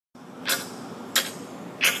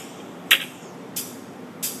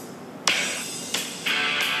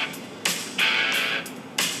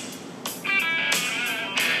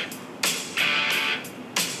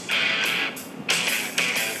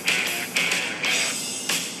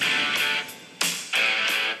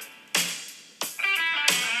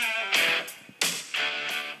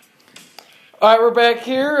All right, we're back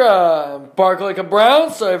here. Bark like a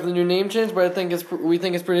Brown. Sorry for the new name change, but we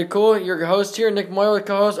think it's pretty cool. Your host here, Nick Moyer, with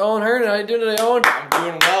co-host Owen Herndon. How you doing today, Owen? I'm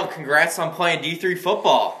doing well. Congrats on playing D3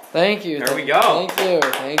 football. Thank you. There we go.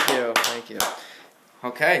 Thank you.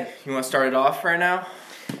 Okay, you want to start it off right now?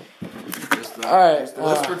 All right. Just the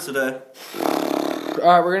list for today. All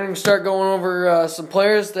right, we're going to start going over some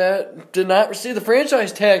players that did not receive the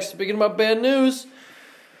franchise tag. Speaking about bad news.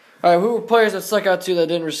 All right, who were players that stuck out to you that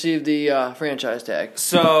didn't receive the franchise tag?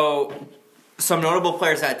 So, some notable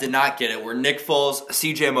players that did not get it were Nick Foles,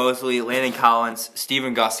 C.J. Mosley, Landon Collins,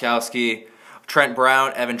 Steven Gostkowski, Trent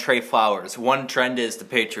Brown, Evan Trey Flowers. One trend is the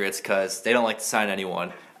Patriots because they don't like to sign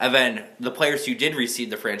anyone. And then the players who did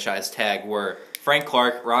receive the franchise tag were Frank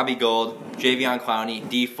Clark, Robbie Gould, Javion Clowney,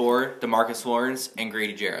 Dee Ford, DeMarcus Lawrence, and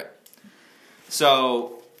Grady Jarrett.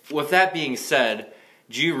 So, with that being said,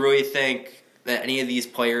 do you really think that any of these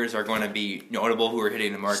players are going to be notable who are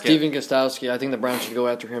hitting the market? Steven Gostkowski. I think the Browns should go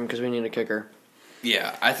after him because we need a kicker.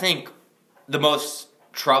 Yeah, I think the most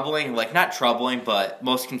troubling, not troubling, but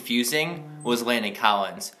most confusing was Landon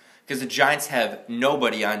Collins. Because the Giants have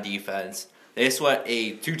nobody on defense. They just let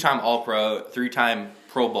a 2-time All-Pro, 3-time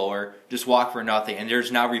Pro Bowler just walk for nothing. And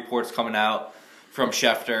there's now reports coming out from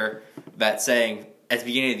Schefter that saying at the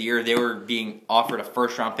beginning of the year they were being offered a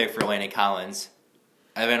first-round pick for Landon Collins.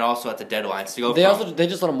 And then also at the deadlines to go. They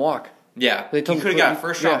just let him walk. Yeah, you could have got a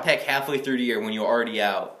first-round pick halfway through the year when you were already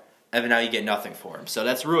out, and then now you get nothing for him. So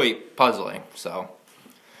that's really puzzling. So,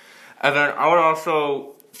 and then I would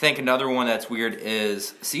also think another one that's weird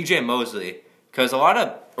is C.J. Mosley, because a lot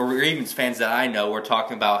of Ravens fans that I know were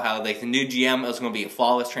talking about how the new GM is going to be a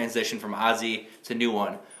flawless transition from Ozzie to new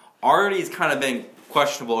one. Already it's kind of been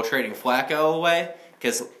questionable trading Flacco away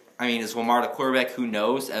because is Lamar the quarterback? Who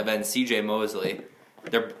knows? And then C.J. Mosley.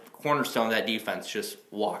 Their cornerstone of that defense just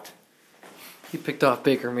walked. He picked off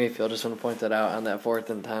Baker Mayfield. Just want to point that out on that 4th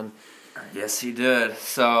and 10. Yes, he did.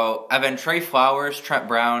 So, Evan Trey Flowers, Trent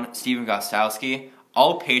Brown, Steven Gostkowski,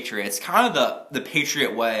 all Patriots. Kind of the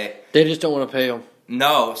Patriot way. They just don't want to pay him.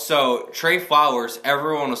 No. So, Trey Flowers,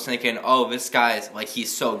 everyone was thinking, oh, this guy's,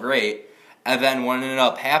 he's so great. And then what ended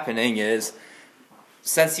up happening is,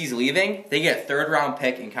 since he's leaving, they get a 3rd-round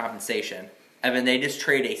pick in compensation. And then they just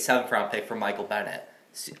trade a 7th-round pick for Michael Bennett.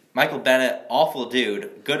 Michael Bennett, awful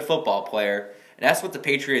dude, good football player, and that's what the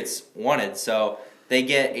Patriots wanted. So they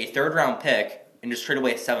get a 3rd-round pick and just trade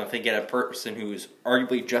away a 7th and get a person who's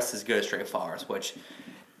arguably just as good as Trey Flowers, which,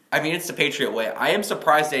 it's the Patriot way. I am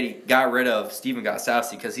surprised that he got rid of Steven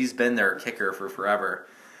Gostkowski because he's been their kicker for forever.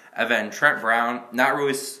 And then Trent Brown, not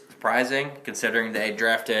really surprising considering they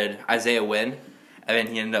drafted Isaiah Wynn, and then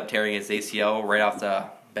he ended up tearing his ACL right off the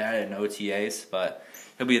bat in OTAs, but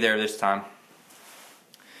he'll be there this time.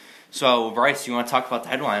 So, Bryce, you want to talk about the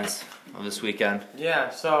headlines of this weekend? Yeah,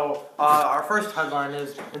 so our first headline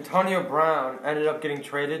is Antonio Brown ended up getting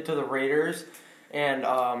traded to the Raiders, and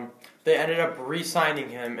they ended up re-signing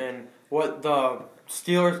him, and what the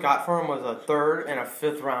Steelers got for him was a 3rd and a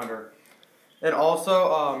 5th rounder. And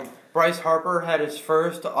also, Bryce Harper had his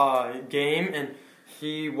first game, and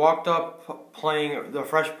he walked up playing the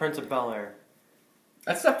Fresh Prince of Bel-Air.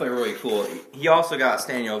 That's definitely really cool. He also got a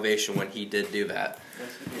standing ovation when he did do that.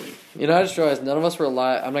 I just realized none of us were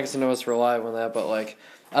alive. I'm not going to say none of us were alive on that, but,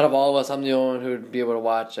 out of all of us, I'm the only one who would be able to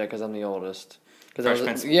watch that because I'm the oldest. Because I was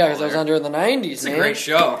under in the 90s, It's a great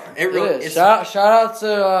show. It really is. Shout out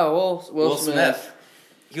to Will Smith.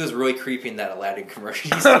 He was really creepy in that Aladdin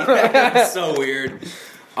commercial. It was so weird.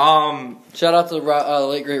 Shout out to the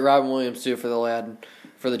late, great Robin Williams, too, for the Aladdin,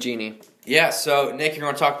 for the genie. Yeah, so, Nick, you're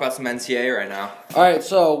going to talk about some NCAA right now. All right,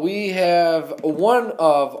 so we have one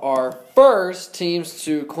of our first teams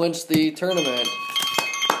to clinch the tournament.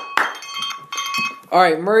 All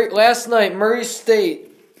right, last night, Murray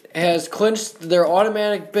State has clinched their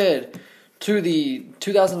automatic bid to the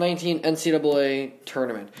 2019 NCAA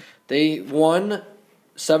tournament. They won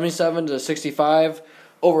 77-65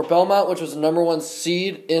 over Belmont, which was the number 1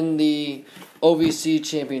 seed in the OVC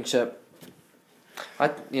championship.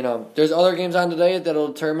 There's other games on today that'll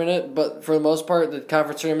determine it, but for the most part, the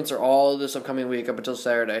conference tournaments are all this upcoming week up until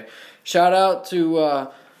Saturday. Shout out to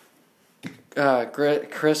Greg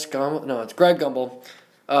Gumbel.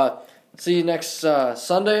 See you next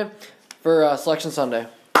Sunday for Selection Sunday.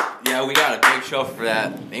 Yeah, we got a big show for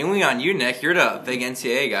that. Mainly on you, Nick. You're the big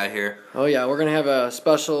NCAA guy here. Oh, yeah, we're going to have a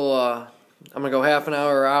special, I'm going to go half an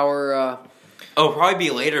hour, It'll probably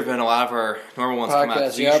be later than a lot of our normal ones come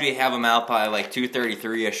out. So yep. usually have them out by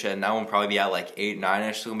 2:33ish, and that one will probably be out 8, 9ish. So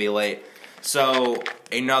it's going to be late. So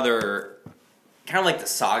another kind of like the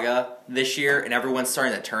saga this year, and everyone's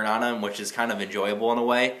starting to turn on him, which is kind of enjoyable in a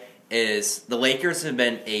way, is the Lakers have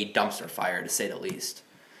been a dumpster fire, to say the least.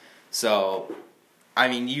 So, I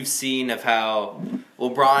mean, you've seen of how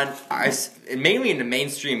LeBron, mainly in the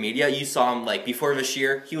mainstream media, you saw him, like, before this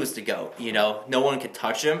year, he was the GOAT, you know? No one could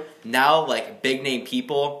touch him. Now, like, big-name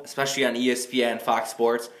people, especially on ESPN, Fox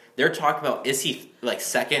Sports, they're talking about, is he, like,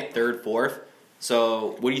 second, third, fourth?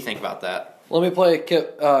 So, what do you think about that? Let me play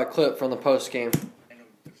a clip from the post game.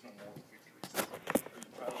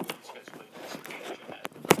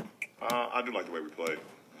 I do like the way we played.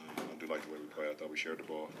 I thought we shared the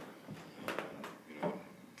ball.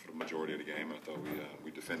 For the majority of the game, I thought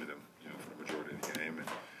we defended them. For the majority of the game, and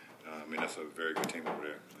I mean that's a very good team over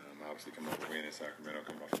there. Obviously, coming off a win in Sacramento,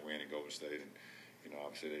 coming off a win in Golden State, and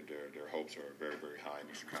obviously their hopes are very, very high in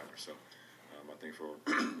Eastern Conference. So. I think for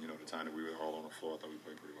the time that we were all on the floor, I thought we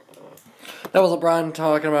played pretty well. That was LeBron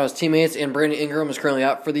talking about his teammates, and Brandon Ingram is currently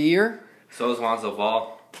out for the year. So is Lonzo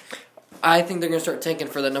Ball. I think they're going to start tanking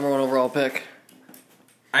for that number 1 overall pick.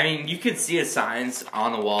 I mean, you could see the signs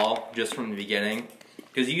on the wall just from the beginning.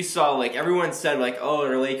 Because you saw, like, everyone said, like, oh,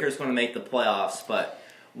 the Lakers going to make the playoffs. But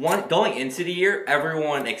going into the year,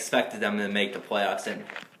 everyone expected them to make the playoffs. And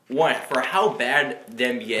for how bad the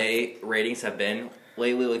NBA ratings have been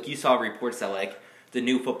lately, like, you saw reports that, like, the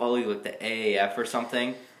new football league, like the AAF or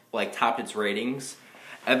something, like, topped its ratings.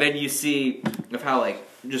 And then you see of how, like,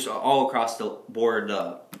 just all across the board,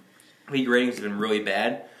 league ratings have been really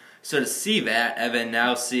bad. So to see that, and then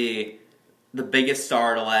now see the biggest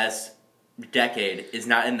star of the last decade is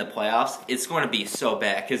not in the playoffs, it's going to be so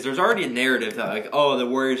bad. Because there's already a narrative that, like, oh, the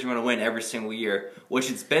Warriors are going to win every single year, which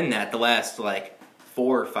it's been that the last, like,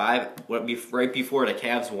 4 or 5, right before the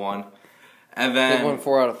Cavs won. And then They won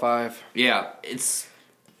 4 out of 5. Yeah, it's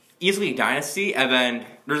easily a dynasty. And then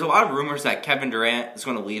there's a lot of rumors that Kevin Durant is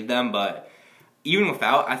going to leave them, but even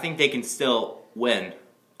without, I think they can still win.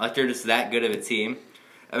 Like, they're just that good of a team.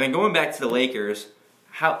 I mean, going back to the Lakers,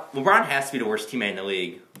 LeBron has to be the worst teammate in the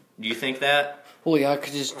league. Do you think that? Well, yeah,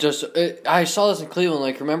 because I saw this in Cleveland.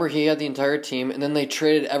 Like, remember, he had the entire team, and then they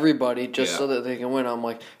traded everybody just so that they can win. I'm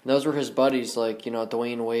like, and those were his buddies, like,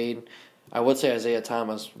 Dwayne Wade. I would say Isaiah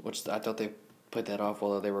Thomas, which I thought they played that off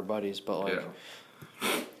while they were buddies, but like.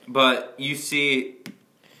 Yeah. But you see,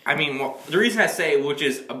 I mean, the reason I say, which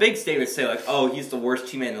is a big statement to say, like, oh, he's the worst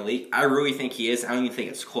teammate in the league, I really think he is. I don't even think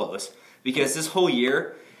it's close. Because this whole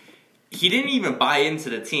year, he didn't even buy into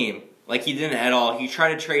the team. Like, he didn't at all. He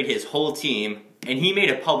tried to trade his whole team, and he made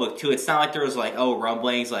it public, too. It's not like there was, like,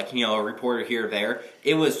 rumblings, like, a reporter here or there.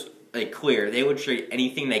 It was, like, clear. They would trade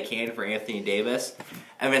anything they can for Anthony Davis.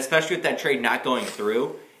 And especially with that trade not going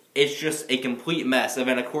through, it's just a complete mess. And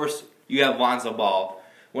then, of course, you have Lonzo Ball,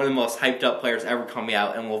 one of the most hyped-up players ever coming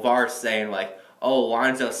out, and LeVar saying, like, oh,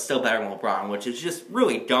 Lonzo's still better than LeBron, which is just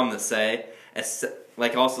really dumb to say. It's,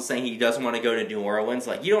 like, also saying he doesn't want to go to New Orleans.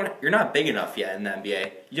 Like, you're not big enough yet in the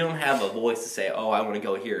NBA. You don't have a voice to say, oh, I want to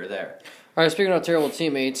go here or there. All right, speaking of terrible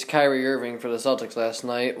teammates, Kyrie Irving for the Celtics last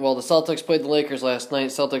night. Well, the Celtics played the Lakers last night.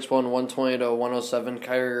 Celtics won 120-107.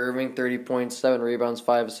 Kyrie Irving, 30 points, 7 rebounds,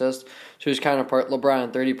 5 assists. To his counterpart,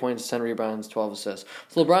 LeBron, 30 points, 10 rebounds, 12 assists.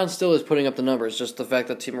 So LeBron still is putting up the numbers, just the fact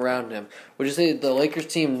that the team around him. Would you say the Lakers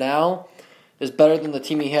team now is better than the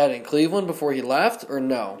team he had in Cleveland before he left, or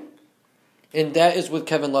no? And that is with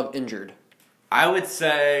Kevin Love injured. I would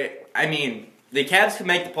say, I mean, the Cavs could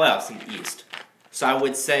make the playoffs in the East. So I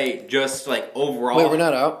would say just, like, overall... Wait, we're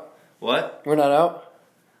not out? What? We're not out?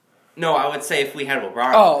 No, I would say if we had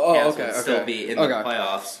LeBron, the Cavs would still be in the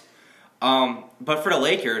playoffs. But for the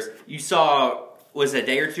Lakers, you saw, was it a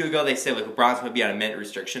day or two ago, they said, like, LeBron's going to be on a mint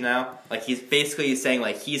restriction now. Like, he's basically saying,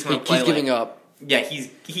 like, he's going to play, he's giving up. Yeah,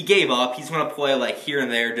 he gave up. He's going to play, like, here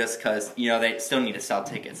and there just because, they still need to sell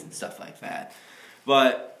tickets and stuff like that.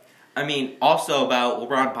 But, I mean, also about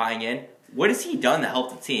LeBron buying in, what has he done to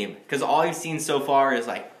help the team? Because all he's seen so far is,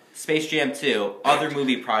 like, Space Jam 2, other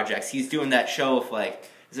movie projects. He's doing that show with, like,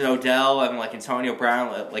 is it Odell and, like, Antonio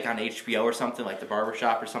Brown, like, on HBO or something, like The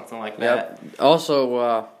Barbershop or something like that? Yep.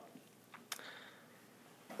 Also,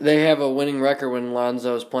 they have a winning record when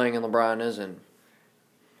Lonzo's playing and LeBron isn't.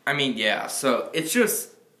 I mean, yeah, so it's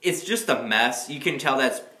just a mess. You can tell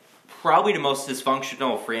that's probably the most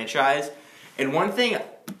dysfunctional franchise. And one thing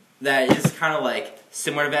that is kind of, like,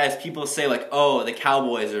 similar to that is people say, like, oh, the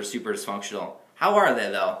Cowboys are super dysfunctional. How are they,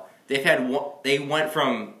 though? They went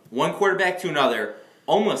from one quarterback to another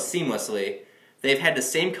almost seamlessly. They've had the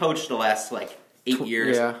same coach the last, like, 8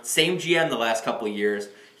 years. Yeah. Same GM the last couple of years.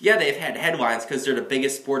 Yeah, they've had headlines because they're the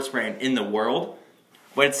biggest sports brand in the world.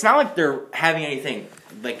 But it's not like they're having anything,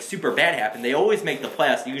 like, super bad happen. They always make the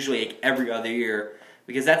playoffs, usually, like, every other year.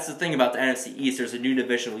 Because that's the thing about the NFC East. There's a new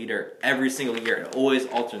division leader every single year. It always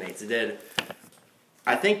alternates. It did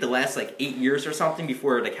I think the last 8 years or something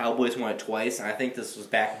before the Cowboys won it twice, and I think this was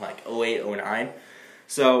back in 08, 09.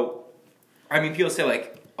 So, I mean, people say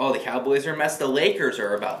oh, the Cowboys are a mess. The Lakers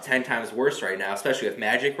are about 10 times worse right now, especially with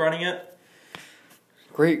Magic running it.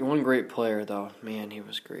 One great player, though. Man, he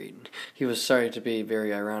was great. He was, sorry to be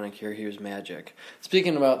very ironic here, he was Magic.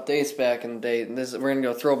 Speaking about dates back in the day, we're going to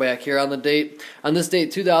go throwback here on the date. On this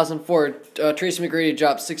date, 2004, Tracy McGrady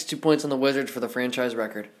dropped 62 points on the Wizards for the franchise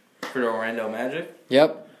record. For the Orlando Magic?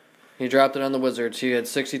 Yep. He dropped it on the Wizards. He had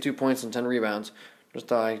 62 points and 10 rebounds. I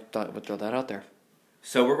thought I would throw that out there.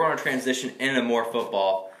 So we're going to transition into more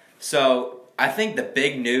football. So I think the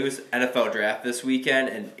big news NFL draft this weekend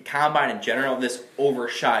and Combine in general, this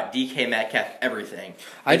overshot DK Metcalf everything.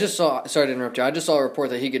 Sorry to interrupt you, I just saw a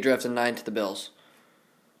report that he could draft a 9 to the Bills.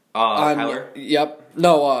 Kyler? Yep.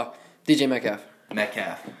 No, DJ Metcalf.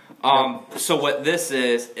 Metcalf. So what this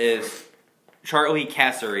is Charlie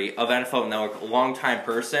Cassery of NFL Network, a longtime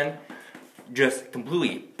person, just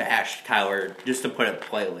completely bashed Kyler, just to put it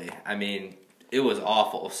politely. I mean, it was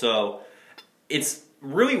awful. So it's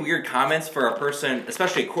really weird comments for a person,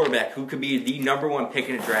 especially a quarterback, who could be the number one pick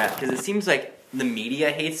in a draft, because it seems like the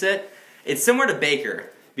media hates it. It's similar to Baker,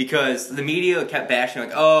 because the media kept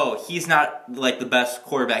bashing, oh, he's not the best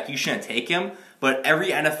quarterback, you shouldn't take him. But every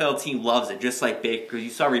NFL team loves it, just like Baker, because you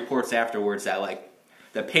saw reports afterwards that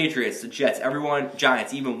the Patriots, the Jets, everyone,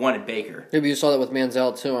 Giants, even wanted Baker. Maybe you saw that with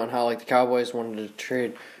Manziel too, on how the Cowboys wanted to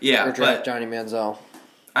trade or draft Johnny Manziel.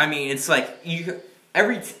 I mean, it's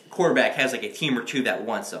every quarterback has a team or two that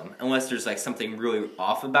wants them, unless there's something really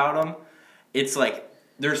off about them. It's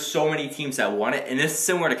there's so many teams that want it, and it's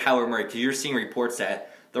similar to Kyler Murray, because you're seeing reports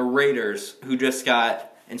that the Raiders, who just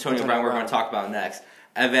got Antonio Brown, we're going to talk about next,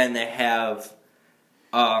 and then they have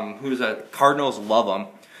Cardinals love him.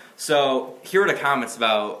 So here are the comments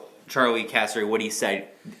about Charlie Cassery, what he said.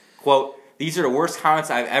 Quote, "These are the worst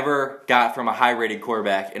comments I've ever got from a high-rated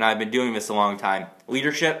quarterback, and I've been doing this a long time.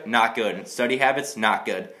 Leadership, not good. Study habits, not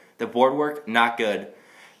good. The board work, not good.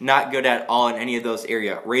 Not good at all in any of those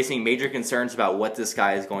areas. Raising major concerns about what this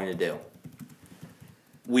guy is going to do."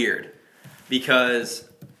 Weird. Because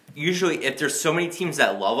usually if there's so many teams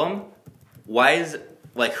that love him, why is,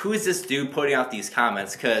 who is this dude putting out these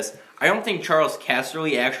comments? Because I don't think Charles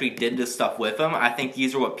Casserly actually did this stuff with him. I think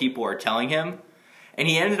these are what people are telling him. And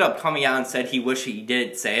he ended up coming out and said he wished he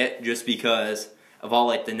didn't say it just because of all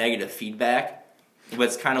the negative feedback. But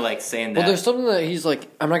it's kind of saying that. Well, there's something that he's I'm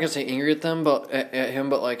not gonna say angry at them, but at him,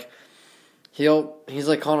 but he's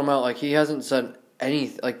calling him out. He hasn't said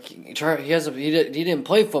anything. He didn't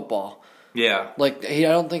play football. Yeah. I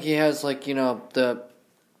don't think he has the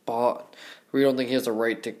ball. We don't think he has the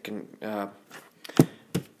right to.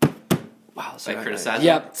 Wow, criticize.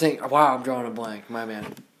 Yeah, wow, I'm drawing a blank. My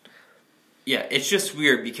man. Yeah, it's just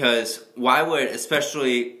weird because why would,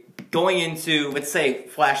 especially going into, let's say,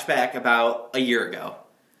 flashback about a year ago,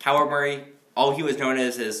 Kyler Murray, all he was known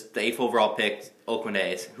as is the 8th overall pick, Oakland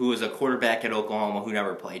A's, who was a quarterback at Oklahoma who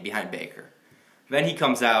never played behind Baker. Then he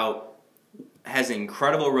comes out, has an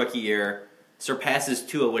incredible rookie year, surpasses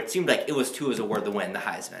Tua, what seemed like it was Tua's award to win, the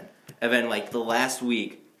Heisman. And then, the last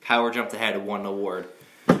week, Kyler jumped ahead and won the award.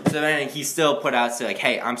 So then he still put out,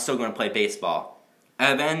 hey, I'm still going to play baseball.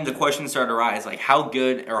 And then the question started to rise, how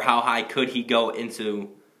good or how high could he go into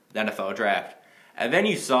the NFL draft? And then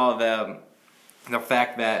you saw the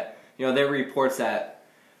fact that, there were reports that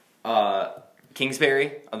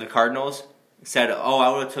Kingsbury of the Cardinals said, I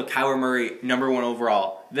would have took Kyler Murray number 1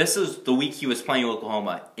 overall. This is the week he was playing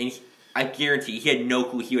Oklahoma. And I guarantee he had no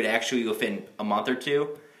clue he would actually, within a month or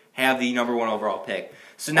two, have the number 1 overall pick.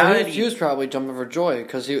 So now he was probably jumping for joy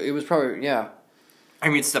because he was probably, yeah. I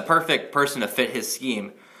mean, it's the perfect person to fit his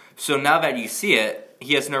scheme. So now that you see it,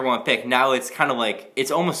 he has number 1 pick. Now it's kind of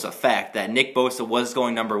it's almost a fact that Nick Bosa was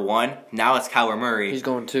going number 1. Now it's Kyler Murray. He's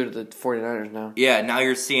going 2 to the 49ers now. Yeah, now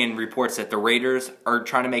you're seeing reports that the Raiders are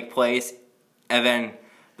trying to make plays. And then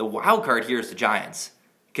the wild card here is the Giants.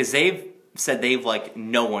 Because they've said they've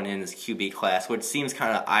no one in this QB class, which seems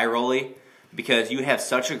kind of eye-rolly. Because you have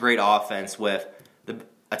such a great offense with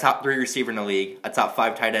a top 3 receiver in the league, a top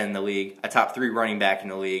 5 tight end in the league, a top 3 running back in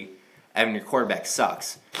the league, and your quarterback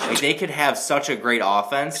sucks. They could have such a great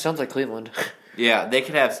offense. Sounds like Cleveland. Yeah, they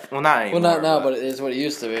could have, not anymore. Well, not now, but it is what it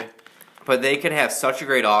used to be. But they could have such a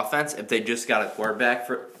great offense if they just got a quarterback.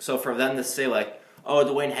 So for them to say,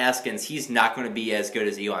 Dwayne Haskins, he's not going to be as good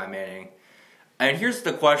as Eli Manning. And here's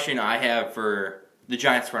the question I have for the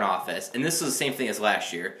Giants front office, and this is the same thing as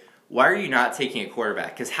last year. Why are you not taking a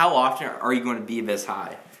quarterback? Because how often are you going to be this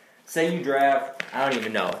high? Say you draft, I don't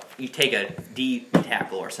even know, you take a D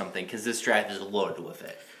tackle or something because this draft is loaded with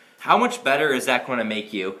it. How much better is that going to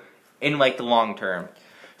make you in like the long term.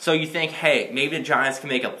 So you think, hey, maybe the Giants can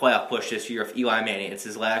make a playoff push this year if Eli Manning, it's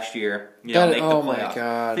his last year, make the playoff. My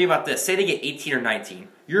God. Think about this. Say they get 18 or 19.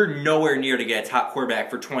 You're nowhere near to get a top quarterback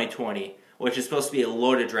for 2020, which is supposed to be a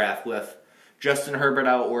loaded draft with Justin Herbert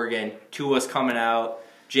out of Oregon, Tua's coming out,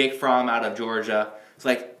 Jake Fromm out of Georgia. It's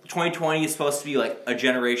like 2020 is supposed to be like a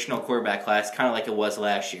generational quarterback class, kind of like it was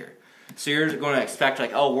last year. So you're going to expect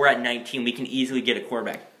like, oh, we're at 19, we can easily get a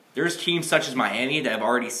quarterback. There's teams such as Miami that have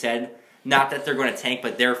already said, not that they're going to tank,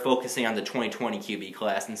 but they're focusing on the 2020 QB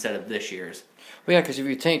class instead of this year's. Well, yeah, because if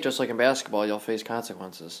you tank just like in basketball, you'll face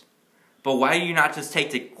consequences. But why do you not just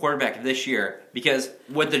take the quarterback this year? Because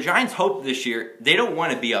what the Giants hope this year, they don't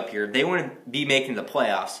want to be up here. They want to be making the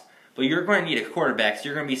playoffs. But you're going to need a quarterback, so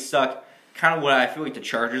you're going to be stuck kind of what I feel like the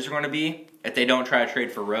Chargers are going to be if they don't try to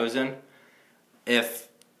trade for Rosen. If,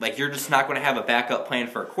 like, you're just not going to have a backup plan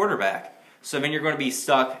for a quarterback. So then you're going to be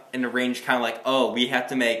stuck in the range kind of like, oh, we have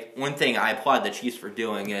to make... One thing I applaud the Chiefs for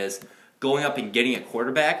doing is going up and getting a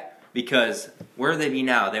quarterback, because where would they be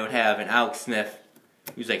now? They would have an Alex Smith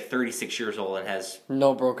who's like 36 years old and has...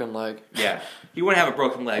 No broken leg. Yeah. He wouldn't have a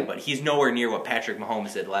broken leg, but he's nowhere near what Patrick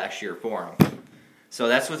Mahomes did last year for him. So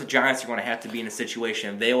that's what the Giants are going to have to be in a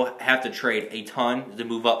situation. They will have to trade a ton to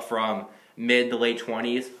move up from mid to late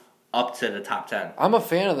 20s up to the top 10. I'm a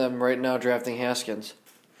fan of them right now drafting Haskins.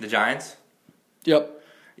 The Giants? Yep.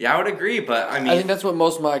 Yeah, I would agree, but I mean... I think that's what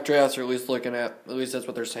most mock drafts are at least looking at. At least that's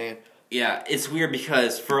what they're saying. Yeah, it's weird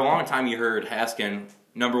because for a long time you heard Haskins,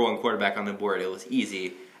 number one quarterback on the board. It was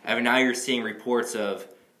easy. And now you're seeing reports of...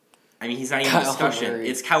 I mean, he's not even in discussion. Murray.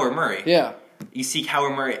 It's Kyler Murray. Yeah. You see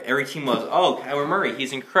Kyler Murray, every team was, oh, Kyler Murray,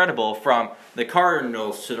 he's incredible. From the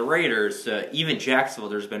Cardinals to the Raiders to even Jacksonville,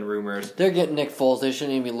 there's been rumors. They're getting Nick Foles. They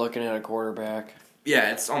shouldn't even be looking at a quarterback.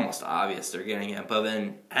 Yeah, it's almost obvious they're getting it. But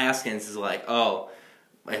then Haskins is like, oh,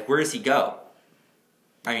 like where does he go?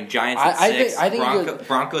 I mean, Giants at 6, I think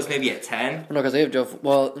Broncos maybe at 10. No, because they have Joe...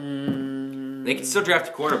 Well, they can still draft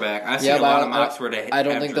a quarterback. I've seen a lot of mocks where they I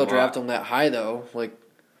don't think they'll draft him that high, though. Like,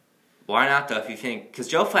 why not, though, if you think... Because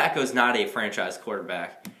Joe Flacco's not a franchise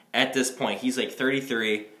quarterback. At this point, he's like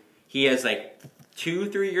 33. He has like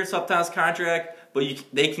 2-3 years left on his contract, but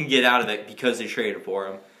they can get out of it because they traded for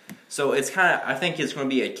him. So it's kind of... I think it's going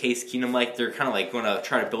to be a Case Keenum-like. They're kind of like going to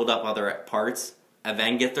try to build up other parts and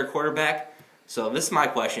then get their quarterback. So this is my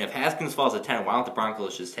question. If Haskins falls at 10, why don't the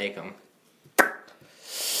Broncos just take him?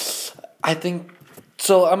 I think...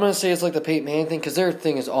 So I'm going to say it's like the Peyton Manning thing, because their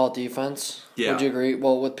thing is all defense. Yeah. Would you agree?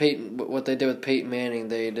 Well, with Peyton, what they did with Peyton Manning,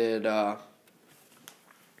 they did...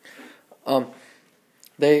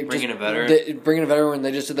 Bringing a veteran? Bringing a veteran,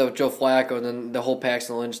 they just did that with Joe Flacco, and then the whole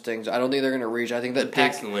Paxton Lynch things. I don't think they're going to reach. I think that...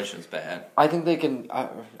 Paxton Lynch is bad. I think they can...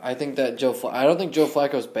 I think that I don't think Joe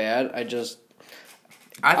Flacco's bad. I just...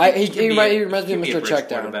 He reminds me of Mr.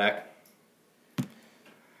 Checkdown.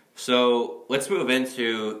 So let's move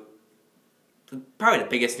into probably the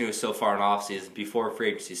biggest news so far in offseason before free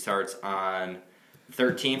agency starts on the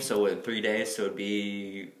 13th. So in 3 days, so it'd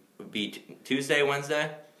be Tuesday,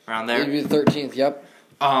 Wednesday, around there. It'd be the 13th. Yep.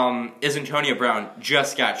 Is Antonio Brown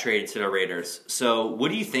just got traded to the Raiders? So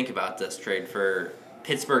what do you think about this trade for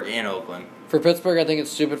Pittsburgh and Oakland? For Pittsburgh, I think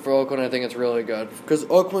it's stupid. For Oakland, I think it's really good because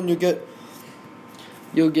Oakland, you'll get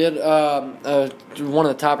one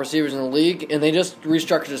of the top receivers in the league, and they just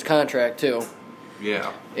restructured his contract too.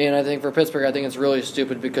 Yeah. And I think for Pittsburgh, I think it's really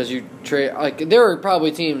stupid because you trade there are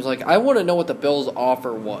probably teams like I want to know what the Bills'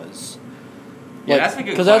 offer was. Yeah, that's a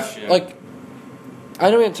good question. That's I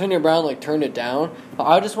know Antonio Brown turned it down, but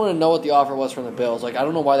I just want to know what the offer was from the Bills. I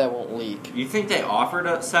don't know why that won't leak. You think they offered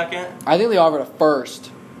a second? I think they offered a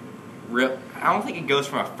first. I don't think it goes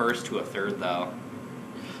from a first to a third though.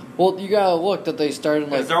 Well, you gotta look that they started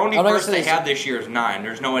because their only first they have this year is 9.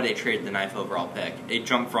 There's no way they traded the 9th overall pick. They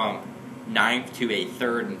jumped from 9th to a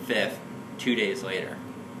 3rd and 5th 2 days later.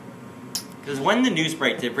 Because when the news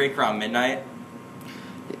break, did it break around midnight?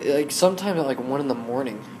 Sometime at 1 in the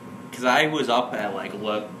morning. Because I was up at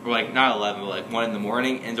not 11, but 1 in the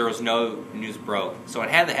morning, and there was no news broke. So it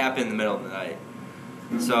had to happen in the middle of the night.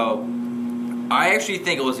 So I actually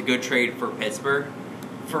think it was a good trade for Pittsburgh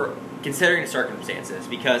for considering the circumstances,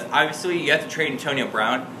 because obviously you have to trade Antonio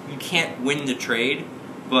Brown. You can't win the trade,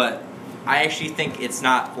 but I actually think it's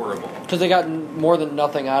not horrible. Because they got more than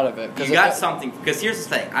nothing out of it. You got something. Because here's the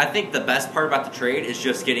thing. I think the best part about the trade is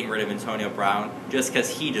just getting rid of Antonio Brown, just because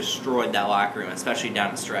he destroyed that locker room, especially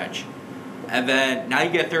down the stretch. And then now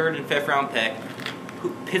you get 3rd and 5th round pick.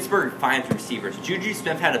 Pittsburgh finds receivers. Juju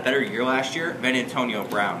Smith had a better year last year than Antonio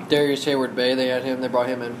Brown. Darius Hayward-Bay, they brought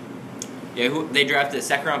him in. Yeah, they drafted a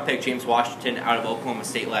second-round pick, James Washington, out of Oklahoma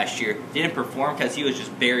State last year. Didn't perform because he was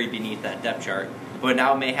just buried beneath that depth chart, but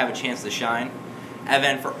now may have a chance to shine. And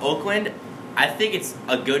then for Oakland, I think it's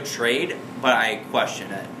a good trade, but I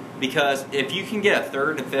question it. Because if you can get a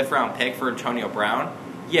third and fifth round pick for Antonio Brown,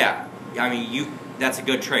 yeah, I mean that's a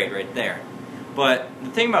good trade right there. But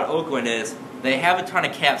the thing about Oakland is they have a ton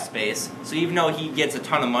of cap space, so even though he gets a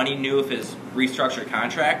ton of money new with his restructured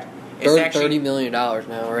contract, it's actually $30 million now,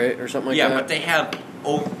 right, or something like that. Yeah, but they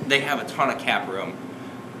have a ton of cap room.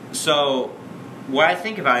 So what I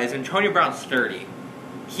think about it is Antonio Brown's 30.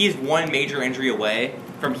 He's one major injury away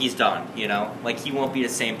from he's done. You know, like he won't be the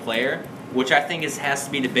same player, which I think has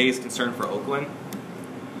to be the biggest concern for Oakland.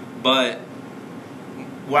 But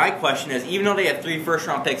what I question is, even though they have 3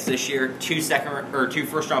 first-round picks this year, 2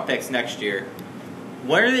 first-round picks next year,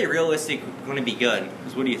 when are they realistically going to be good?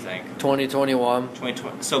 Because what do you think? 2021.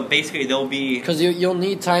 2020. So basically, they'll be because you'll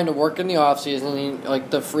need time to work in the offseason, like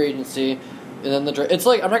the free agency, and then the draft. It's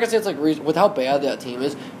like I'm not gonna say it's like with how bad that team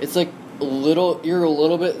is. It's like you're a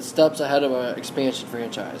little bit steps ahead of an expansion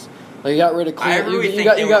franchise. Like you got rid of Cleveland. I really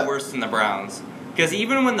think they were worse than the Browns. Because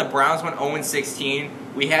even when the Browns went 0-16,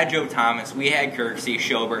 we had Joe Thomas, we had Kirksey,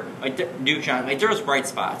 Schobert, like Duke Johnson. Like there was bright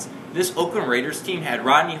spots. This Oakland Raiders team had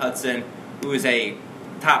Rodney Hudson, who is a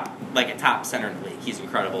top center in the league. He's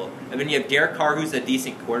incredible. And then you have Derek Carr, who's a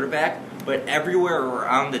decent quarterback, but everywhere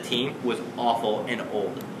around the team was awful and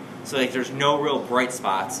old. So like there's no real bright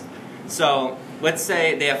spots. So let's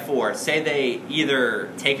say they have 4. Say they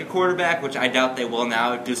either take a quarterback, which I doubt they will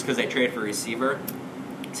now just because they trade for a receiver.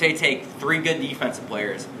 Say they take 3 good defensive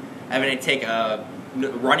players, and then they take a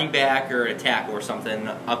running back or a tackle or something in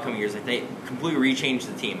the upcoming years. Like they completely rechange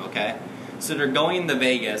the team, okay? So they're going into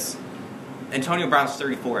Vegas. Antonio Brown's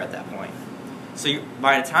 34 at that point. So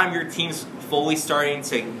by the time your team's fully starting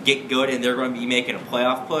to get good and they're going to be making a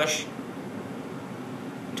playoff push,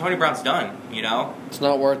 Antonio Brown's done, you know? It's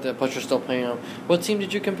not worth it, but you're still paying them. What team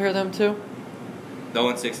did you compare them to? The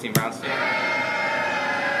 0-16 Browns team.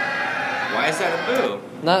 Why is that a boo?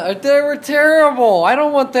 They were terrible. I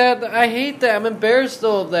don't want that. I hate that. I'm embarrassed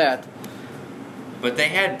still of that. But they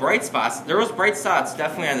had bright spots. There was bright spots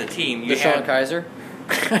definitely on the team. DeShone Kaiser?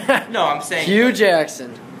 No, I'm saying Hugh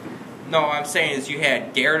Jackson. No, what I'm saying is you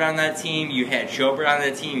had Garrett on that team, you had Schobert on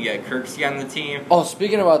that team, you had Kirksey on the team. Oh,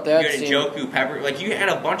 speaking about that, you had Njoku, Pepper. Like you had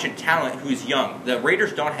a bunch of talent who's young. The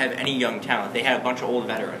Raiders don't have any young talent. They had a bunch of old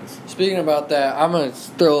veterans. Speaking about that, I'm gonna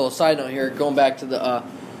throw a little side note here, going back to the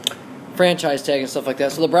franchise tag and stuff like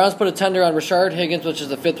that. So the Browns put a tender on Rashard Higgins, which is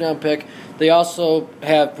the 5th-round pick. They also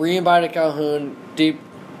have Breon Bida-Calhoun,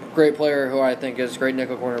 great player who I think is a great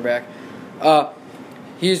nickel cornerback.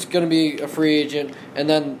 He's going to be a free agent. And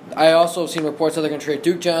then I also have seen reports that they're going to trade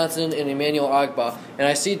Duke Johnson and Emmanuel Ogbah. And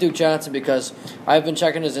I see Duke Johnson because I've been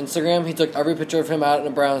checking his Instagram. He took every picture of him out in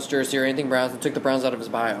a Browns jersey or anything Browns and took the Browns out of his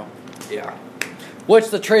bio. Yeah.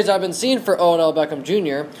 Which the trades I've been seeing for Odell Beckham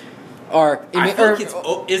Jr. are... I feel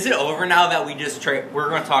like is it over now that we just trade... We're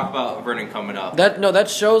going to talk about Vernon coming up. That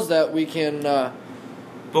shows that we can...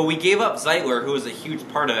 but we gave up Zeitler, who was a huge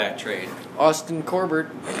part of that trade. Austin Corbett.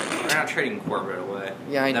 We're not trading Corbett away.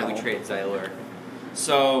 Yeah, I know. That we traded Zeitler.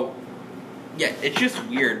 So, yeah, it's just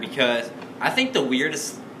weird because I think the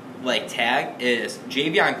weirdest tag is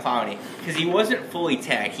Jadeveon Clowney because he wasn't fully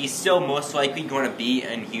tagged. He's still most likely going to be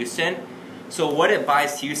in Houston. So what it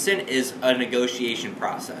buys Houston is a negotiation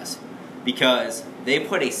process because they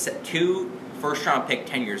put 2 first-round pick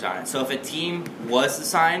tenures on it. So if a team was to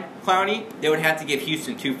sign Clowney, they would have to give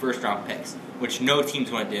Houston 2 first-round picks, which no team's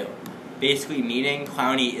going to do. Basically meaning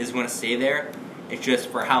Clowney is going to stay there. It's just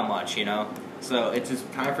for how much, you know? So it's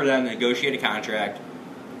just time for them to negotiate a contract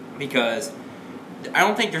because I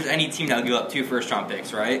don't think there's any team that'll give up 2 first-round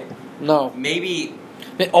picks, right? No. Maybe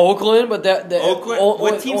Oakland, but Oakland.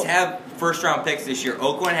 What teams have first-round picks this year?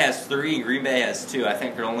 Oakland has 3 and Green Bay has 2. I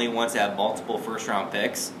think they're the only ones that have multiple first-round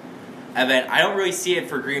picks. And then I don't really see it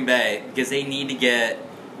for Green Bay because they need to get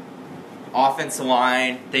offensive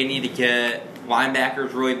line. They need to get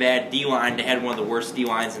linebackers really bad. D-line, they had one of the worst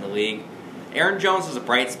D-lines in the league. Aaron Jones is a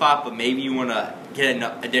bright spot, but maybe you want to get an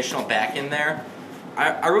additional back in there.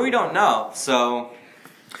 I really don't know. So,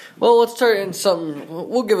 well, let's start in something.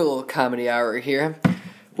 We'll give it a little comedy hour here.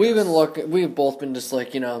 We've both been just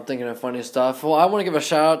thinking of funny stuff. Well, I want to give a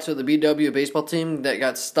shout out to the BW baseball team that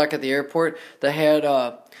got stuck at the airport that had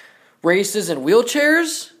races in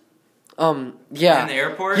wheelchairs. Yeah. In the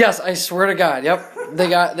airport? Yes, I swear to God. Yep. They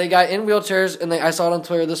got in wheelchairs, and I saw it on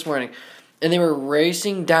Twitter this morning, and they were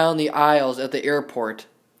racing down the aisles at the airport.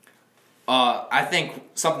 I think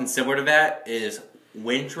something similar to that is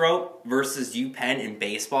Winthrop versus UPenn in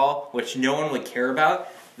baseball, which no one would care about.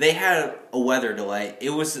 they had a weather delay. It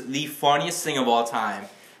was the funniest thing of all time.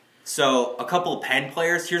 So a couple of Penn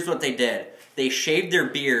players, here's what they did. They shaved their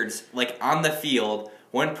beards, like, on the field.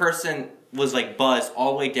 One person was, like, buzzed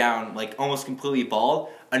all the way down, like, almost completely bald.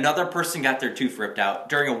 Another person got their tooth ripped out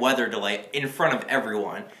during a weather delay in front of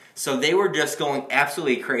everyone. So they were just going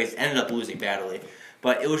absolutely crazy. Ended up losing badly.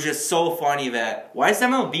 But it was just so funny that, why does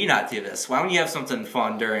MLB not do this? Why don't you have something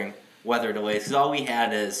fun during weather delays? Because all we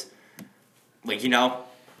had is, like,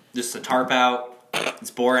 just a tarp out.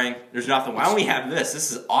 It's boring. There's nothing. Why don't we have this?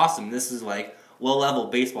 This is awesome. This is, like, low-level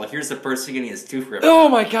baseball. Here's the person getting his tooth ripped. Oh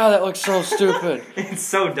my god, that looks so stupid. It's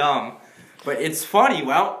so dumb. But it's funny.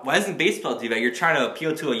 Well, why doesn't baseball do that? You're trying to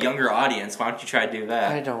appeal to a younger audience. Why don't you try to do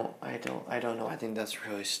that? I don't know. I think that's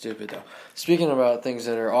really stupid, though. Speaking about things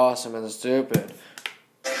that are awesome and stupid.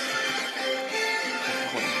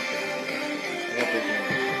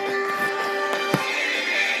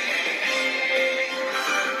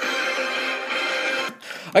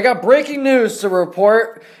 I got breaking news to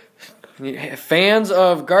report. Fans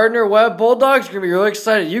of Gardner Webb Bulldogs are going to be really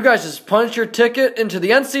excited. You guys just punched your ticket into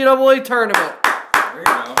the NCAA tournament. There you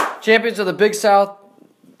go. Champions of the Big South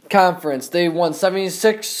Conference. They won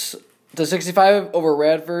 76-65 over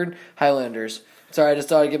Radford Highlanders. Sorry, I just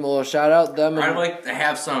thought I'd give them a little shout out. I'd like to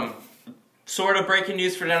have some sort of breaking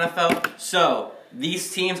news for the NFL. So,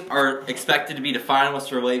 these teams are expected to be the finalists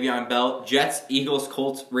for Le'Veon Bell. Jets, Eagles,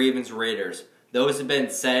 Colts, Ravens, Raiders. Those have been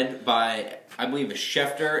said by, I believe,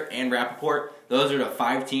 Schefter and Rappaport. Those are the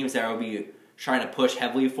 5 teams that will be trying to push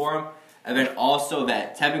heavily for him. And then also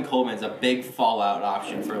that Tevin Coleman's a big fallout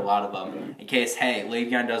option for a lot of them. In case, hey,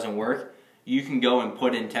 Le'Veon doesn't work, you can go and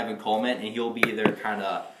put in Tevin Coleman, and he'll be their kind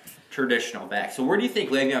of traditional back. So where do you think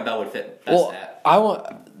Le'Veon Bell would fit best at?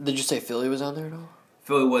 Did you say Philly was on there at all?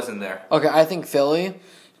 Philly wasn't there. Okay, I think Philly,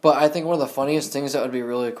 but I think one of the funniest things that would be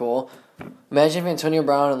really cool. Imagine if Antonio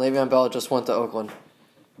Brown and Le'Veon Bell just went to Oakland.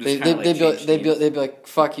 They'd be like,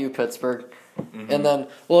 fuck you, Pittsburgh. Mm-hmm. And then,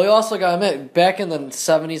 well, you also got to admit, back in the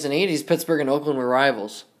 70s and 80s, Pittsburgh and Oakland were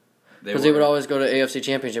rivals. Because they would always go to AFC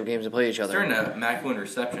Championship games and play each other. During the Immaculate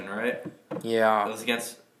Reception, right? Yeah. That was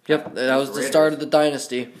against... Yep, that was the start of the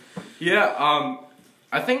dynasty. Yeah,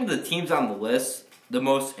 I think the teams on the list, the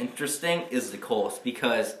most interesting is the Colts,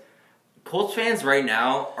 because Colts fans right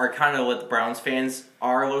now are kind of what the Browns fans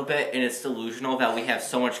are a little bit, and it's delusional that we have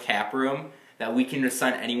so much cap room that we can just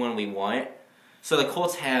sign anyone we want. So the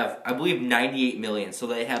Colts have, I believe, $98 million, so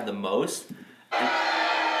they have the most. I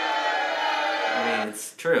mean,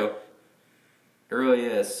 it's true. It really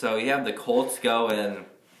is. So you have the Colts going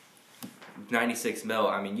 $96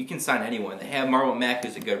 million. I mean, you can sign anyone. They have Marlon Mack,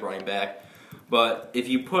 who's a good running back. But if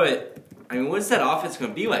you put, I mean, what's that offense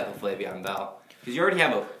going to be like with Le'Veon Bell? Because you already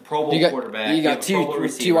have a Pro Bowl quarterback. You got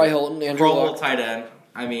T.Y. Hilton, Andrew Pro Bowl Luck. tight end.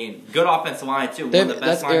 I mean, good offensive line, too. One of the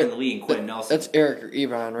best lines in the league, Quentin Nelson. That's Eric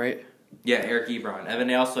Ebron, right? Yeah, Eric Ebron. And then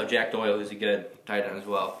they also have Jack Doyle, who's a good tight end as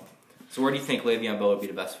well. So where do you think Le'Veon Bell would be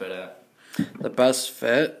the best fit at? The best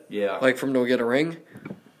fit? Yeah. Like for him to get a ring?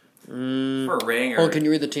 For a ring? Or, oh, can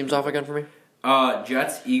you read the teams off again for me?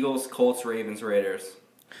 Jets, Eagles, Colts, Ravens, Raiders.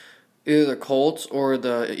 Either the Colts or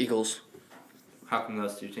the Eagles. How come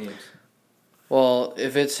those two teams? Well,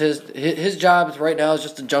 if it's his job right now is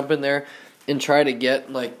just to jump in there and try to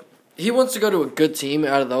get, like, he wants to go to a good team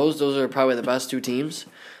out of those. Those are probably the best 2 teams.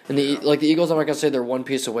 And the Eagles, I'm not gonna say they're one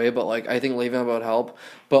piece away, but like I think Le'Veon would help.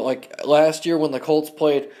 But like last year when the Colts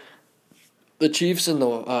played the Chiefs in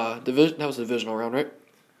the division, that was the divisional round, right?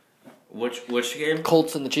 Which game?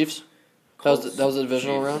 Colts and the Chiefs. That was the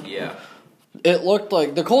divisional Chiefs, round. Yeah. It looked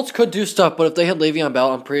like the Colts could do stuff, but if they had Le'Veon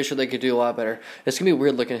Bell, I'm pretty sure they could do a lot better. It's gonna be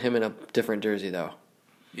weird looking at him in a different jersey, though.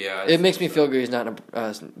 Yeah. It makes me feel good he's not in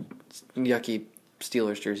a yucky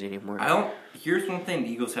Steelers jersey anymore. Here's one thing the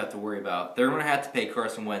Eagles have to worry about. They're going to have to pay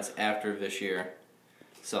Carson Wentz after this year.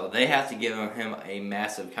 So they have to give him a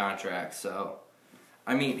massive contract. So,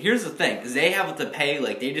 I mean, here's the thing. Is they have to pay,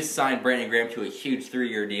 like, they just signed Brandon Graham to a huge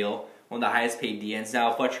 3-year deal. One of the highest paid DNs.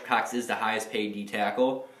 Now, Fletcher Cox is the highest paid D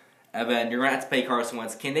tackle. And then you're going to have to pay Carson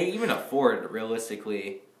Wentz. Can they even afford,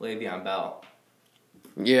 realistically, Le'Veon Bell?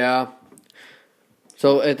 Yeah.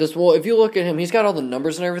 So, if you look at him, he's got all the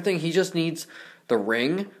numbers and everything. He just needs the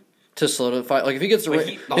ring to solidify. Like if he gets the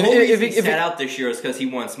ring, the whole reason he sat out this year is because he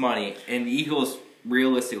wants money, and the Eagles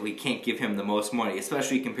realistically can't give him the most money,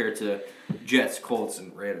 especially compared to Jets, Colts,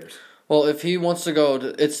 and Raiders. Well, if he wants to go,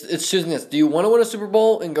 it's choosing this. Do you want to win a Super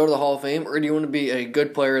Bowl and go to the Hall of Fame, or do you want to be a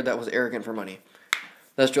good player that was arrogant for money?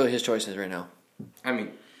 That's really his choices right now. I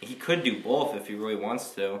mean, he could do both if he really wants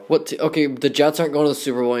to. Okay, the Jets aren't going to the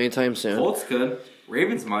Super Bowl anytime soon. Colts could.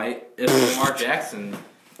 Ravens might if Lamar Jackson,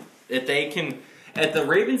 if the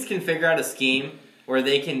Ravens can figure out a scheme where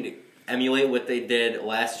they can emulate what they did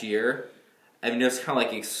last year. I mean, just kind of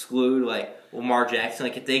like exclude like Lamar Jackson.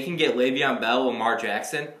 Like if they can get Le'Veon Bell, Lamar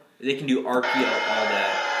Jackson, they can do RPO all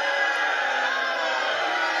day.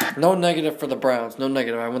 No negative for the Browns. No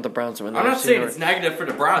negative. I want the Browns to win. I'm not saying it's negative for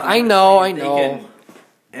the Browns. I know. If they can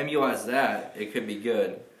emulate that, it could be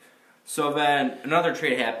good. So then another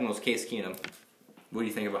trade happened was Case Keenum. What do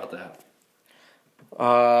you think about that?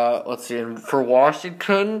 Let's see. And for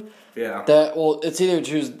Washington, Yeah. It's either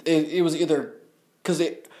choose. It was either because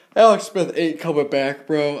Alex Smith ain't coming back,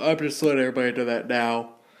 bro. I'm just letting everybody know that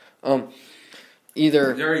now.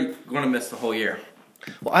 Either He's already going to miss the whole year.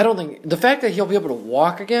 well, I don't think the fact that he'll be able to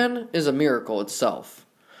walk again is a miracle itself.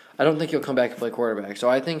 I don't think he'll come back and play quarterback. So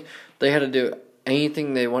I think they had to do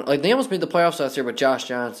anything they want. Like they almost made the playoffs last year with Josh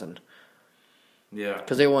Johnson. Yeah.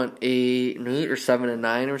 Because they won 8 or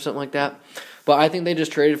 7-9 or something like that. But I think they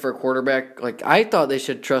just traded for a quarterback. Like I thought they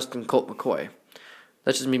should trust in Colt McCoy.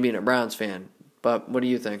 That's just me being a Browns fan. But what do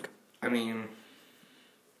you think? I mean,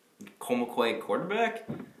 Colt McCoy quarterback?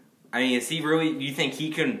 I mean, is he really? You think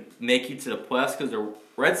he can make you to the playoffs? Because the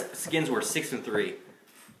Redskins were 6-3,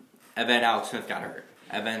 and then Alex Smith got hurt,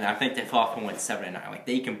 and then I think they fell off and went 7-9. Like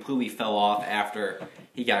they completely fell off after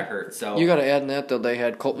he got hurt. So You got to add in that though. They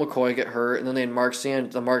had Colt McCoy get hurt, and then they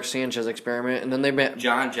had the Mark Sanchez experiment, and then they met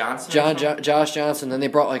John Johnson, Josh Johnson. Then they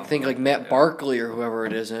brought like Matt Barkley or whoever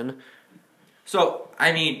it is in. So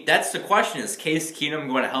I mean, that's the question: is Case Keenum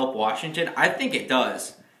going to help Washington? I think it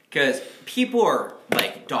does. Because people are,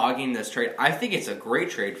 like, dogging this trade. I think it's a great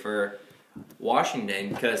trade for Washington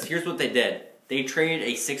because here's what they did. They traded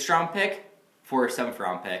a 6th-round pick for a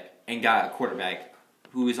 7th-round pick and got a quarterback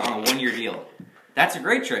who is on a 1-year deal. That's a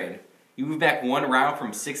great trade. You move back 1 round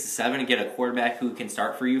from 6 to 7 and get a quarterback who can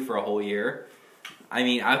start for you for a whole year. I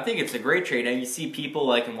mean, I think it's a great trade. And you see people,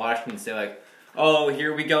 like, in Washington say, like, oh,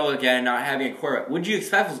 here we go again, not having a quarterback. What did you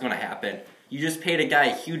expect was going to happen? You just paid a guy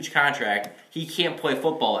a huge contract. He can't play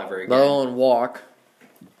football ever again. Let alone walk.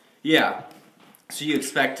 Yeah. So you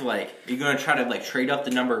expect to, like, you're going to try to, like, trade up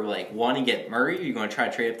the number, like, 1 and get Murray? You're going to try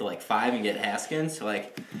to trade up to, like, 5 and get Haskins?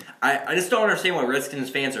 Like, I just don't understand what Redskins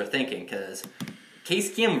fans are thinking, because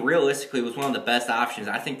Case Keenum realistically was one of the best options.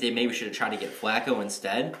 I think they maybe should have tried to get Flacco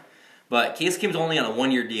instead. But Case Keenum's only on a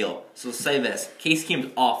 1-year deal. So say this. Case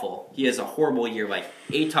Keenum's awful. He has a horrible year, like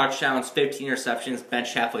 8 touchdowns, 15 interceptions,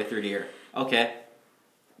 benched halfway through the year. Okay.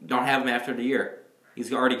 Don't have him after the year.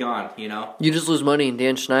 He's already gone, you know? You just lose money, and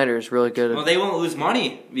Dan Schneider is really good. Well, they won't lose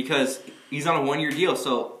money because he's on a 1-year deal.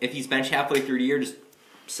 So if he's benched halfway through the year, just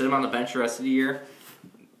sit him on the bench the rest of the year.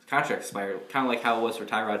 Contract expired. Kind of like how it was for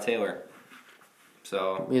Tyrod Taylor.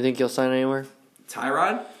 So You think he'll sign anywhere?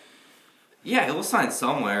 Tyrod? Yeah, he'll sign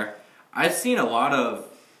somewhere. I've seen a lot of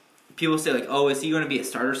people say, like, oh, is he going to be a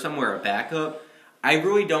starter somewhere or a backup? I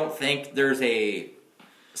really don't think there's a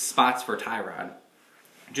spots for Tyrod.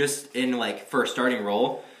 Just in, like, for a starting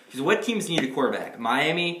role. Because what teams need a quarterback?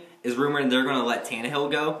 Miami is rumored they're going to let Tannehill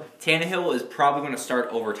go. Tannehill is probably going to start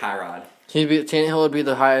over Tyrod. Tannehill would be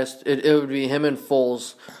the highest. It would be him and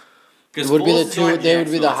Foles. Because Would be the two. They would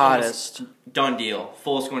be the hottest. Done deal.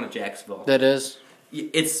 Foles going to Jacksonville. That is.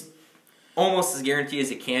 It's almost as guaranteed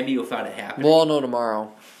as it can be without it happening. We'll all know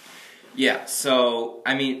tomorrow. Yeah, so,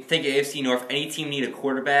 I mean, think AFC North. Any team need a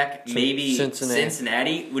quarterback. Maybe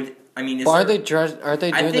Cincinnati would. I mean, are they doing I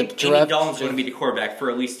think Andy Dalton's going to be the quarterback for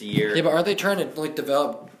at least a year. Yeah, but are they trying to like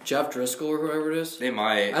develop Jeff Driscoll or whoever it is? They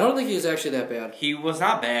might. I don't think he's actually that bad. He was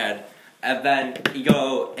not bad. And then you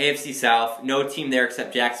go AFC South. No team there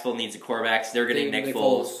except Jacksonville needs a quarterback, so they're getting Nick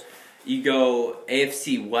Foles. You go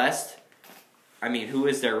AFC West. I mean, who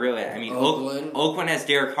is there really? I mean, Oakland has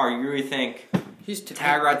Derek Carr. You really think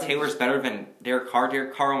Tyrod Taylor's better than Derek Carr?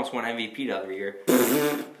 Derek Carr almost won MVP the other year.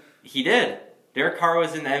 He did. Derek Carr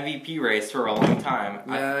was in the MVP race for a long time.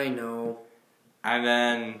 Yeah, I know. And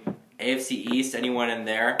then AFC East, anyone in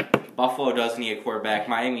there? Buffalo does need a quarterback.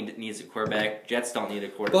 Miami needs a quarterback. Jets don't need a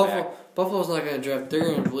quarterback. Buffalo's not going to draft. They're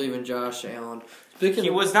going to believe in Josh Allen. He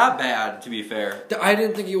was not bad, to be fair. I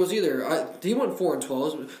didn't think he was either. He went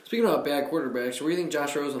 4-12. Speaking about bad quarterbacks, where do you think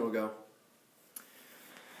Josh Rosen will go?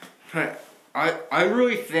 I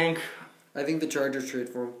really think... I think the Chargers trade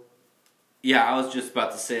for him. Yeah, I was just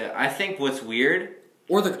about to say it. I think what's weird...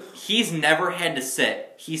 He's never had to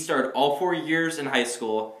sit. He started all 4 years in high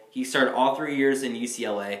school. He started all 3 years in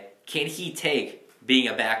UCLA. Can he take being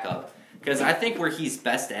a backup? Because I think where he's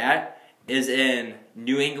best at is in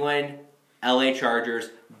New England, LA Chargers,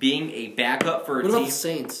 being a backup for a team. What about the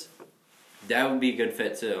Saints? That would be a good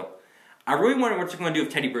fit, too. I really wonder what they're going to do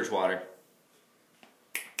with Teddy Bridgewater.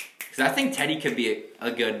 Because I think Teddy could be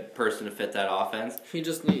a good person to fit that offense. He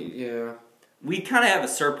just need, yeah. we kind of have a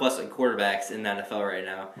surplus of quarterbacks in the NFL right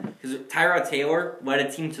now. Because Tyrod Taylor led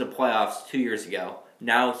a team to the playoffs 2 years ago.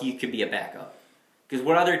 Now he could be a backup. Because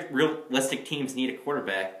what other realistic teams need a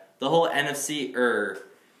quarterback? The whole NFC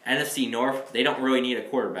North, they don't really need a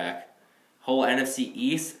quarterback. Whole NFC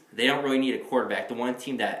East, they don't really need a quarterback. The one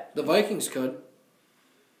team that The Vikings could.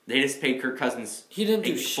 they just paid Kirk Cousins. He didn't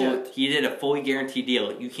do shit. He did a fully guaranteed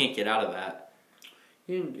deal. You can't get out of that.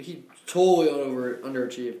 He totally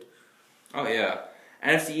underachieved. Oh, yeah.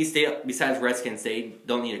 NFC East, besides Redskins, they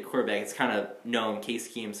don't need a quarterback. It's kind of known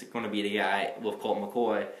Case Keenum's going to be the guy with Colt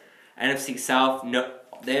McCoy. NFC South, no,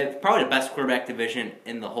 they have probably the best quarterback division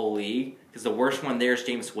in the whole league because the worst one there is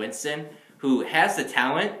Jameis Winston, who has the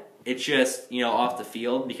talent. It's just, off the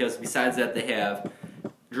field because besides that, they have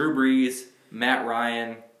Drew Brees, Matt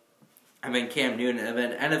Ryan, and then Cam Newton. And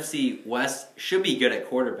then NFC West should be good at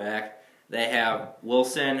quarterback. They have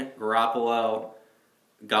Wilson, Garoppolo,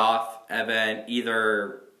 Goff, and then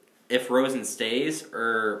either if Rosen stays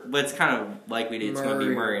or but it's kind of likely it's going to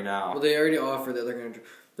be Murray now. Well, they already offered that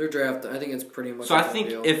they're drafted. I think it's pretty much. So I think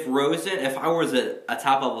if I was a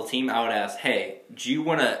top level team, I would ask, hey, do you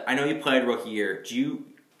want to? I know you played rookie year. Do you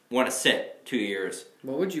want to sit 2 years?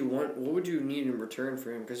 What would you want? What would you need in return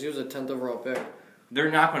for him? Because he was a 10th overall pick.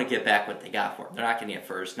 They're not going to get back what they got for him. They're not going to get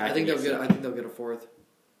first. I think they'll get a fourth.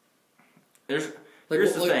 Here's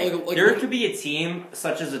the thing. There could be a team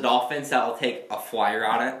such as the Dolphins that will take a flyer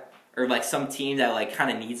on it, or like some team that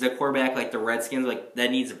kind of needs a quarterback, like the Redskins,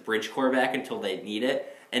 that needs a bridge quarterback until they need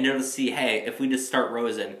it, and they'll see, hey, if we just start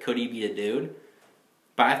Rosen, could he be a dude?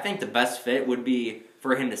 But I think the best fit would be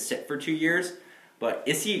for him to sit for 2 years. But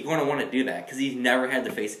is he going to want to do that? Because he's never had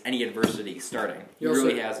to face any adversity starting. He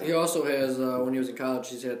really hasn't. He also has, when he was in college,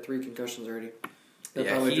 he's had 3 concussions already.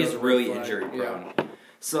 He's really injury prone. Yeah.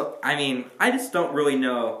 So, I just don't really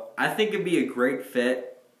know. I think it'd be a great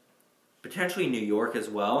fit, potentially New York as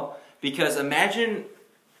well. Because imagine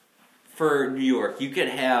for New York, you could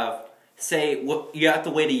have, you have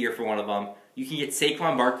to wait a year for one of them. You can get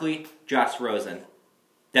Saquon Barkley, Josh Rosen.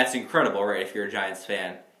 That's incredible, right, if you're a Giants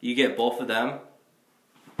fan. You get both of them.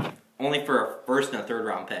 Only for a first and a third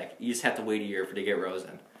round pick. You just have to wait a year to get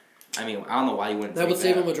Rosen. I don't know why you wouldn't. That would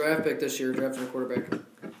save him a draft pick this year, drafting a quarterback.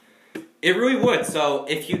 It really would. So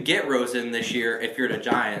if you get Rosen this year, if you're the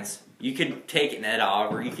Giants, you could take an Ed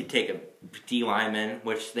Oliver, or you could take a D lineman,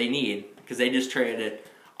 which they need because they just traded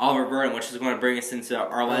Oliver Vernon, which is going to bring us into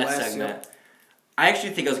our last segment. Yep. I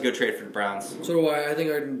actually think it was a good trade for the Browns. So do I. I think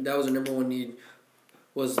that was our number one need.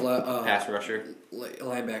 Was pass rusher,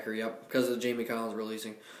 linebacker, yep, because of Jamie Collins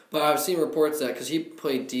releasing. But I've seen reports that because he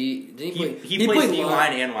played D, didn't he plays D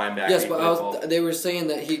line and linebacker. Yes, but they were saying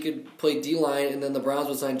that he could play D line, and then the Browns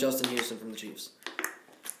would sign Justin Houston from the Chiefs.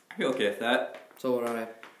 I'd be okay with that. So would I.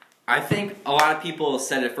 I think a lot of people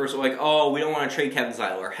said at first, oh, we don't want to trade Kevin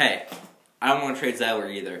Zeitler. Hey, I don't want to trade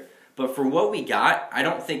Zeitler either. But for what we got, I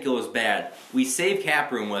don't think it was bad. We saved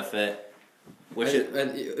cap room with it.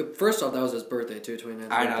 First off, that was his birthday too, 29th.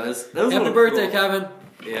 I know this. Happy birthday, Kevin!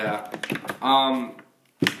 Yeah,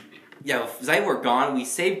 with Zeitler gone, we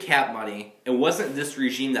saved cap money. It wasn't this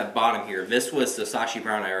regime that bought him here. This was the Sashi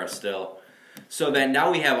Brown era still. So then now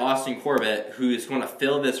we have Austin Corbett, who's going to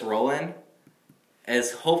fill this role in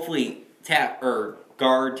as hopefully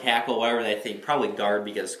guard, tackle, whatever they think. Probably guard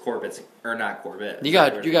because not Corbett. You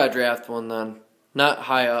got to draft one then. Not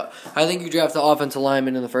high up. I think you draft the offensive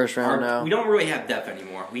lineman in the first round now. We don't really have depth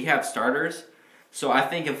anymore. We have starters. So I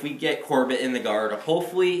think if we get Corbett in the guard,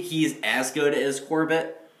 hopefully he's as good as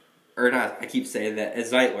Corbett. Or not, I keep saying that,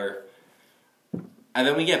 as Zeitler. And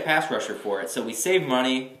then we get pass rusher for it. So we save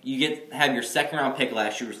money. You have your second round pick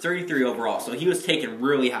last year. It was 33 overall. So he was taken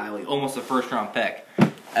really highly, almost a first round pick.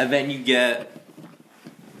 And then you get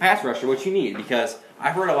pass rusher, which you need. Because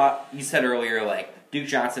I've heard a lot, you said earlier, Duke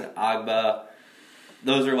Johnson, Agba.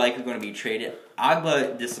 Those are likely going to be traded.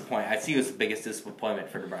 Agba disappointed. I see he was the biggest disappointment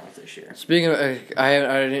for the Browns this year. Speaking of, I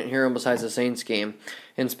didn't hear him besides the Saints game.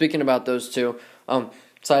 And speaking about those two,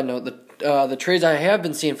 side note, the trades I have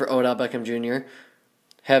been seeing for Odell Beckham Jr.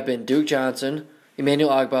 have been Duke Johnson, Emmanuel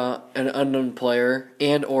Agba, an unknown player,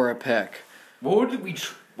 and or a pick. Why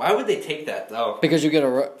would they take that though? Because you get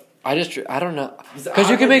I don't know. Because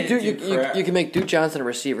you can make Duke Johnson a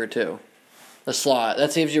receiver too. The slot.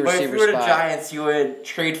 That saves you a receiver spot. But if you were the Giants, you would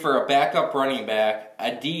trade for a backup running back,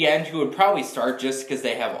 a D end who would probably start just because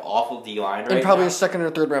they have awful D line right now. And probably a second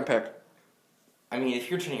or third round pick.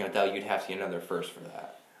 If you're trading Odell, you'd have to get another first for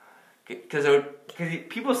that. Because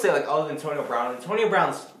people say, Antonio Brown. Antonio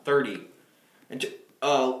Brown's 30. And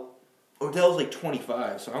Odell's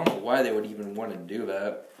 25, so I don't know why they would even want to do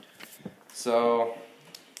that. So,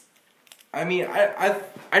 I mean, I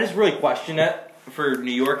just really question it for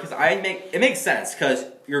New York because it makes sense because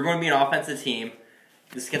you're going to be an offensive team.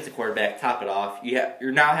 This gets the quarterback, top it off.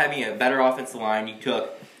 You're now having a better offensive line. You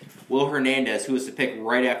took Will Hernandez, who was the pick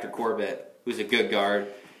right after Corbett, who's a good guard.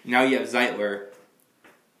 Now you have Zeitler.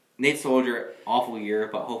 Nate Soldier, awful year,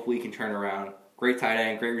 but hopefully he can turn around. Great tight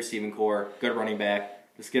end, great receiving core, good running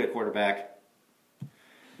back. Just get a quarterback.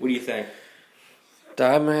 What do you think?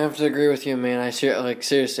 I'm gonna have to agree with you, man.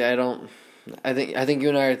 Seriously, I don't. I think you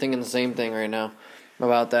and I are thinking the same thing right now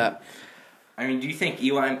about that. I mean, do you think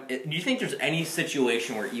there's any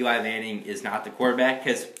situation where Eli Manning is not the quarterback?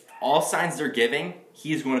 Because all signs they're giving,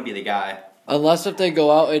 he's going to be the guy. Unless if they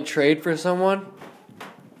go out and trade for someone.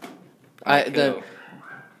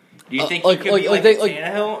 Do you think he could be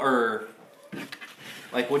Tannehill or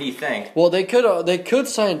what do you think? Well, they could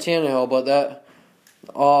sign Tannehill, but that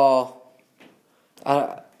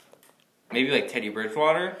maybe like Teddy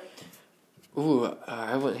Bridgewater. Ooh,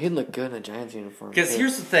 he'd look good in a Giants uniform. Because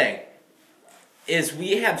here's the thing, is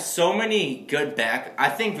we have so many good back. I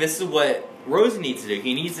think this is what Rosen needs to do.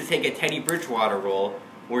 He needs to take a Teddy Bridgewater role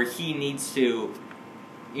where he needs to,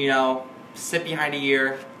 sit behind a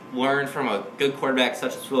year, learn from a good quarterback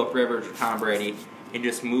such as Phillip Rivers or Tom Brady, and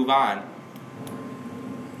just move on.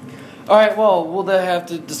 All right, well, we'll have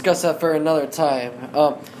to discuss that for another time.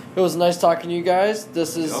 It was nice talking to you guys.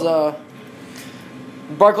 This is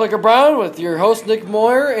Bark Like a Brown with your host Nick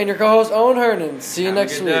Moyer and your co-host Owen Hernan. See you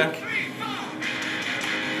next week.